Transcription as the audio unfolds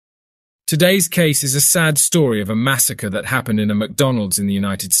Today's case is a sad story of a massacre that happened in a McDonald's in the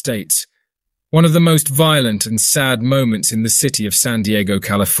United States. One of the most violent and sad moments in the city of San Diego,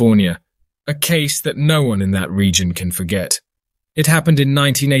 California. A case that no one in that region can forget. It happened in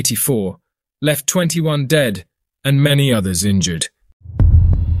 1984, left 21 dead and many others injured.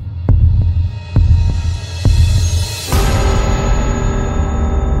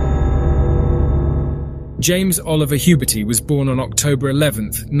 James Oliver Huberty was born on October 11,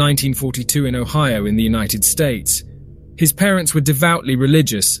 1942 in Ohio in the United States. His parents were devoutly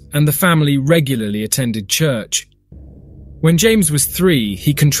religious and the family regularly attended church. When James was 3,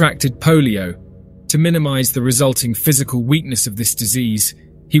 he contracted polio. To minimize the resulting physical weakness of this disease,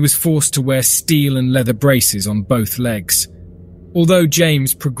 he was forced to wear steel and leather braces on both legs. Although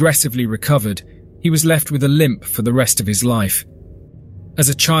James progressively recovered, he was left with a limp for the rest of his life. As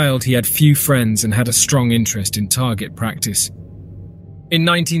a child, he had few friends and had a strong interest in target practice. In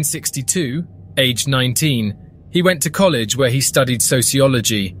 1962, aged 19, he went to college where he studied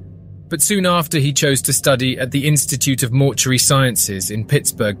sociology, but soon after he chose to study at the Institute of Mortuary Sciences in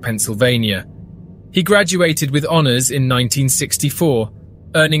Pittsburgh, Pennsylvania. He graduated with honors in 1964,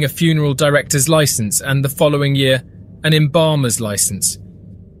 earning a funeral director's license and the following year, an embalmer's license.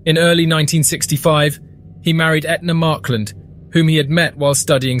 In early 1965, he married Etna Markland, whom he had met while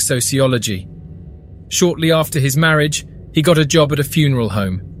studying sociology. Shortly after his marriage, he got a job at a funeral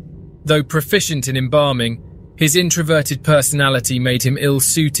home. Though proficient in embalming, his introverted personality made him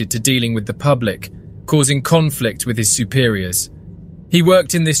ill-suited to dealing with the public, causing conflict with his superiors. He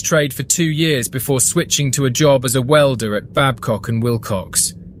worked in this trade for 2 years before switching to a job as a welder at Babcock &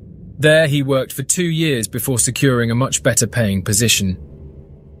 Wilcox. There he worked for 2 years before securing a much better paying position.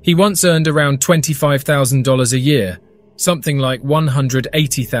 He once earned around $25,000 a year, something like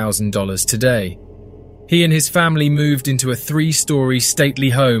 $180,000 today. He and his family moved into a 3-story stately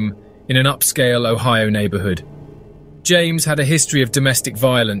home in an upscale Ohio neighborhood. James had a history of domestic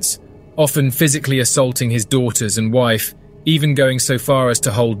violence, often physically assaulting his daughters and wife, even going so far as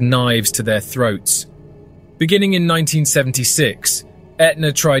to hold knives to their throats. Beginning in 1976,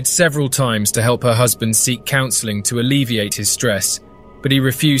 Etna tried several times to help her husband seek counseling to alleviate his stress, but he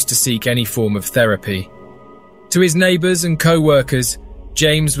refused to seek any form of therapy. To his neighbors and co-workers,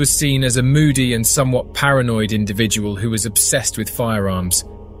 James was seen as a moody and somewhat paranoid individual who was obsessed with firearms.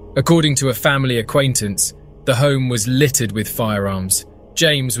 According to a family acquaintance, the home was littered with firearms.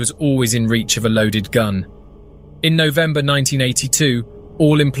 James was always in reach of a loaded gun. In November 1982,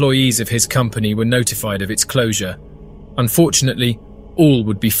 all employees of his company were notified of its closure. Unfortunately, all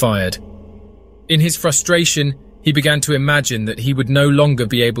would be fired. In his frustration, he began to imagine that he would no longer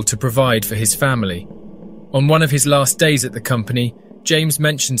be able to provide for his family. On one of his last days at the company, James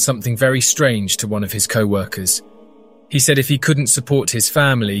mentioned something very strange to one of his co-workers. He said if he couldn't support his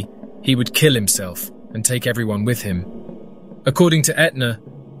family, he would kill himself and take everyone with him. According to Etna,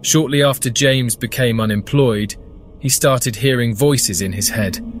 shortly after James became unemployed, he started hearing voices in his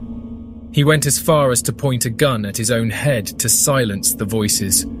head. He went as far as to point a gun at his own head to silence the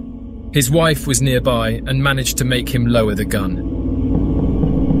voices. His wife was nearby and managed to make him lower the gun.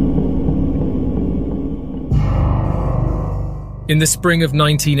 In the spring of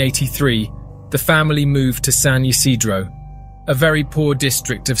 1983, the family moved to San Ysidro, a very poor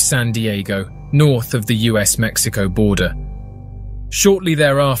district of San Diego, north of the US-Mexico border. Shortly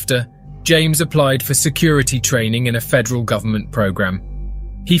thereafter, James applied for security training in a federal government program.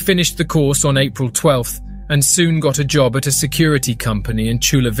 He finished the course on April 12th and soon got a job at a security company in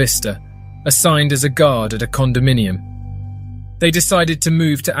Chula Vista, assigned as a guard at a condominium. They decided to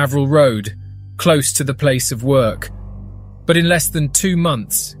move to Averill Road, close to the place of work. But in less than 2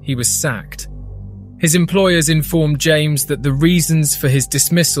 months, he was sacked. His employers informed James that the reasons for his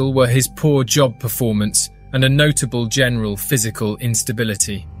dismissal were his poor job performance and a notable general physical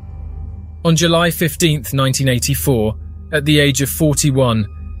instability. On July 15, 1984, at the age of 41,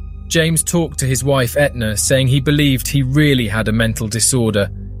 James talked to his wife Etna, saying he believed he really had a mental disorder,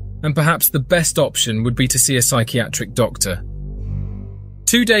 and perhaps the best option would be to see a psychiatric doctor.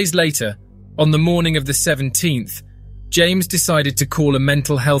 2 days later, on the morning of the 17th, James decided to call a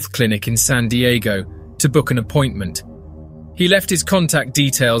mental health clinic in San Diego to book an appointment. He left his contact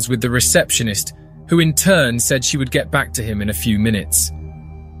details with the receptionist, who in turn said she would get back to him in a few minutes.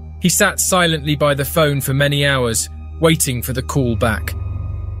 He sat silently by the phone for many hours, waiting for the call back.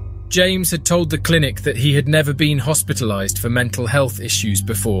 James had told the clinic that he had never been hospitalized for mental health issues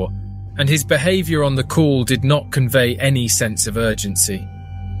before, and his behavior on the call did not convey any sense of urgency.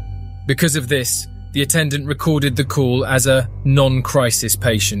 Because of this, the attendant recorded the call as a non-crisis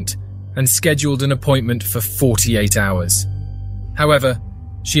patient and scheduled an appointment for 48 hours. However,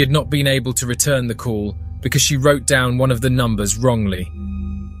 she had not been able to return the call because she wrote down one of the numbers wrongly.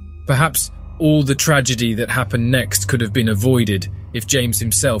 Perhaps all the tragedy that happened next could have been avoided if James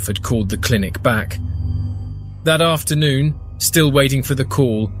himself had called the clinic back. That afternoon, still waiting for the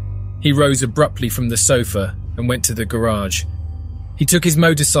call, he rose abruptly from the sofa and went to the garage. He took his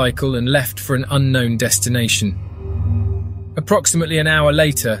motorcycle and left for an unknown destination. Approximately an hour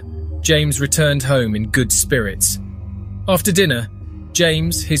later, James returned home in good spirits. After dinner,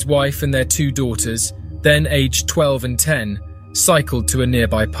 James, his wife and their 2 daughters, then aged 12 and 10, cycled to a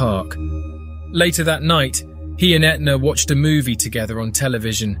nearby park. Later that night, he and Etna watched a movie together on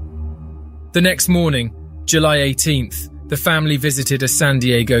television. The next morning, July 18th, the family visited a San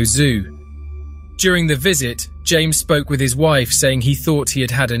Diego zoo. During the visit, James spoke with his wife, saying he thought he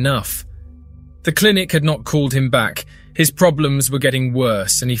had had enough. The clinic had not called him back. His problems were getting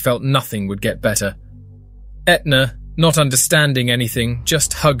worse and he felt nothing would get better. Etna, not understanding anything,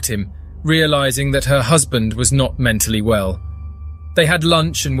 just hugged him, realizing that her husband was not mentally well. They had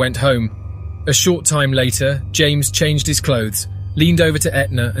lunch and went home. A short time later, James changed his clothes, leaned over to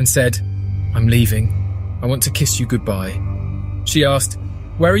Etna and said, "I'm leaving. I want to kiss you goodbye." She asked,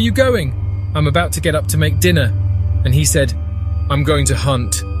 "Where are you going?" "I'm about to get up to make dinner." And he said, "I'm going to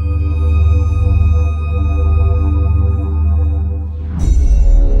hunt."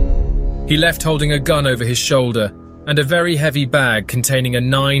 He left holding a gun over his shoulder and a very heavy bag containing a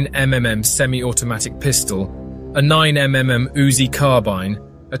 9mm semi-automatic pistol, a 9mm Uzi carbine,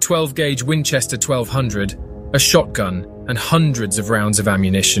 a 12-gauge Winchester 1200, a shotgun, and hundreds of rounds of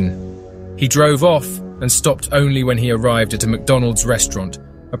ammunition. He drove off and stopped only when he arrived at a McDonald's restaurant,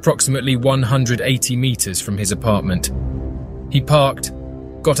 approximately 180 meters from his apartment. He parked,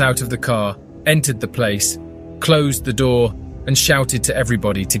 got out of the car, entered the place, closed the door, and shouted to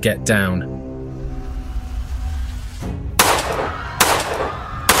everybody to get down.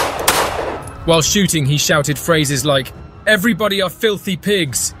 While shooting, he shouted phrases like, "Everybody are filthy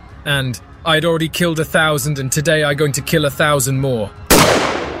pigs," and "I had already killed 1,000 and today I'm going to kill 1,000 more."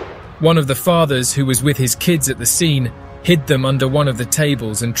 One of the fathers, who was with his kids at the scene, hid them under one of the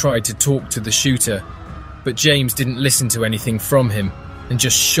tables and tried to talk to the shooter, but James didn't listen to anything from him and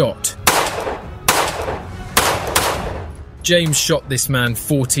just shot. James shot this man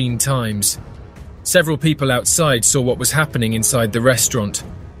 14 times. Several people outside saw what was happening inside the restaurant.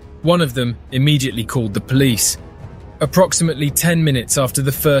 One of them immediately called the police. Approximately 10 minutes after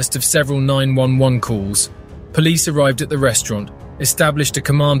the first of several 911 calls, police arrived at the restaurant, established a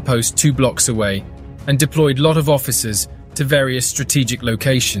command post 2 blocks away, and deployed a lot of officers to various strategic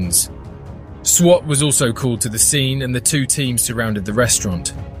locations. SWAT was also called to the scene and the 2 teams surrounded the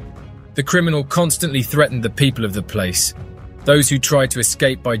restaurant. The criminal constantly threatened the people of the place. Those who tried to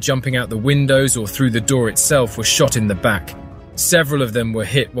escape by jumping out the windows or through the door itself were shot in the back. Several of them were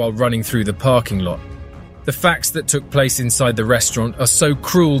hit while running through the parking lot. The facts that took place inside the restaurant are so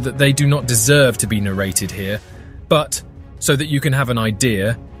cruel that they do not deserve to be narrated here, but, so that you can have an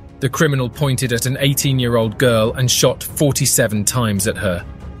idea, the criminal pointed at an 18-year-old girl and shot 47 times at her.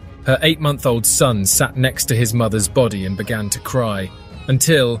 Her 8-month-old son sat next to his mother's body and began to cry,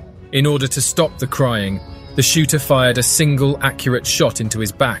 until, in order to stop the crying, the shooter fired a single accurate shot into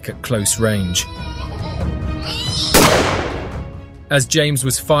his back at close range. As James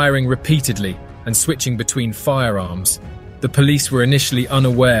was firing repeatedly and switching between firearms, the police were initially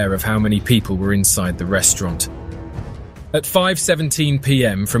unaware of how many people were inside the restaurant. At 5:17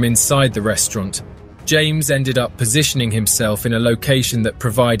 p.m. from inside the restaurant, James ended up positioning himself in a location that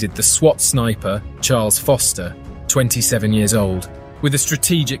provided the SWAT sniper, Charles Foster, 27 years old, with a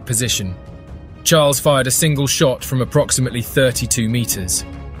strategic position. Charles fired a single shot from approximately 32 meters.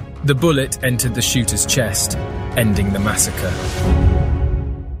 The bullet entered the shooter's chest, ending the massacre.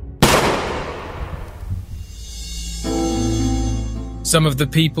 Some of the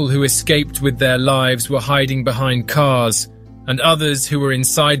people who escaped with their lives were hiding behind cars, and others who were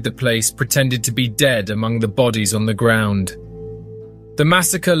inside the place pretended to be dead among the bodies on the ground. The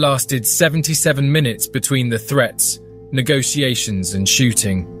massacre lasted 77 minutes between the threats, negotiations, and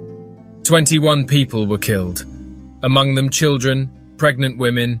shooting. 21 people were killed, among them children, pregnant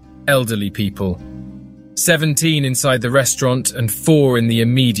women, elderly people. 17 inside the restaurant and 4 in the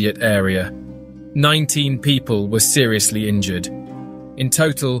immediate area. 19 people were seriously injured. In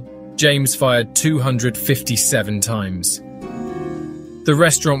total, James fired 257 times. The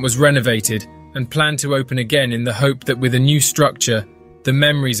restaurant was renovated and planned to open again in the hope that with a new structure, the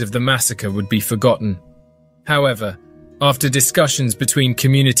memories of the massacre would be forgotten. However, after discussions between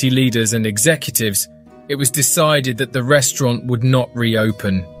community leaders and executives, it was decided that the restaurant would not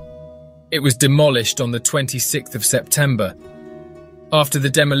reopen. It was demolished on the 26th of September. After the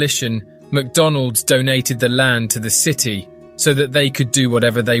demolition, McDonald's donated the land to the city so that they could do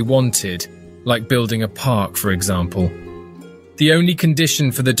whatever they wanted, like building a park, for example. The only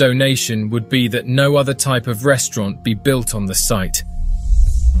condition for the donation would be that no other type of restaurant be built on the site.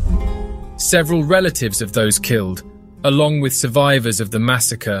 Several relatives of those killed, along with survivors of the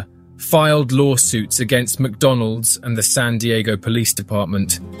massacre, filed lawsuits against McDonald's and the San Diego Police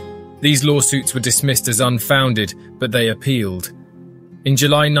Department. These lawsuits were dismissed as unfounded, but they appealed. In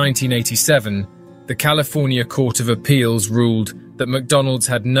July 1987, the California Court of Appeals ruled that McDonald's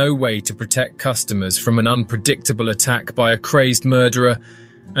had no way to protect customers from an unpredictable attack by a crazed murderer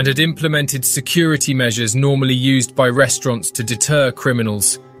and had implemented security measures normally used by restaurants to deter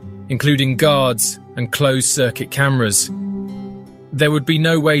criminals, including guards and closed-circuit cameras. There would be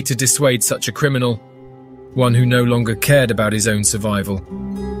no way to dissuade such a criminal, one who no longer cared about his own survival.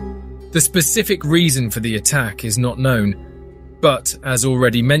 The specific reason for the attack is not known, but, as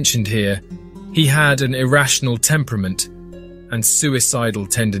already mentioned here, he had an irrational temperament and suicidal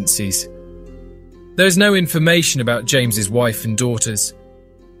tendencies. There is no information about James's wife and daughters.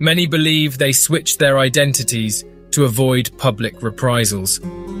 Many believe they switched their identities to avoid public reprisals.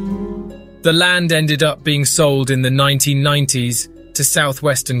 The land ended up being sold in the 1990s to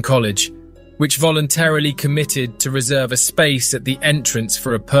Southwestern College, which voluntarily committed to reserve a space at the entrance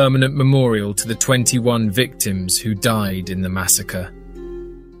for a permanent memorial to the 21 victims who died in the massacre.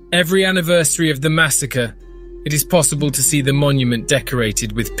 Every anniversary of the massacre, it is possible to see the monument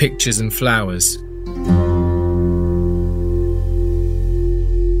decorated with pictures and flowers.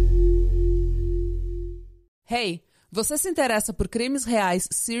 Hey, você se interessa por crimes reais,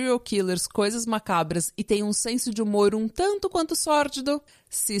 serial killers, coisas macabras e tem um senso de humor um tanto quanto sórdido?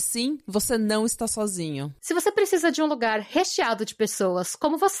 Se sim, você não está sozinho. Se você precisa de um lugar recheado de pessoas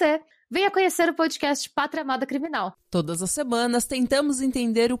como você, venha conhecer o podcast Pátria Amada Criminal. Todas as semanas tentamos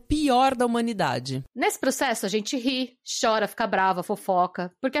entender o pior da humanidade. Nesse processo a gente ri, chora, fica brava,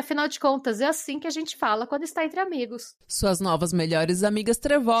 fofoca, porque afinal de contas é assim que a gente fala quando está entre amigos. Suas novas melhores amigas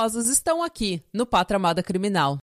trevosas estão aqui no Pátria Amada Criminal.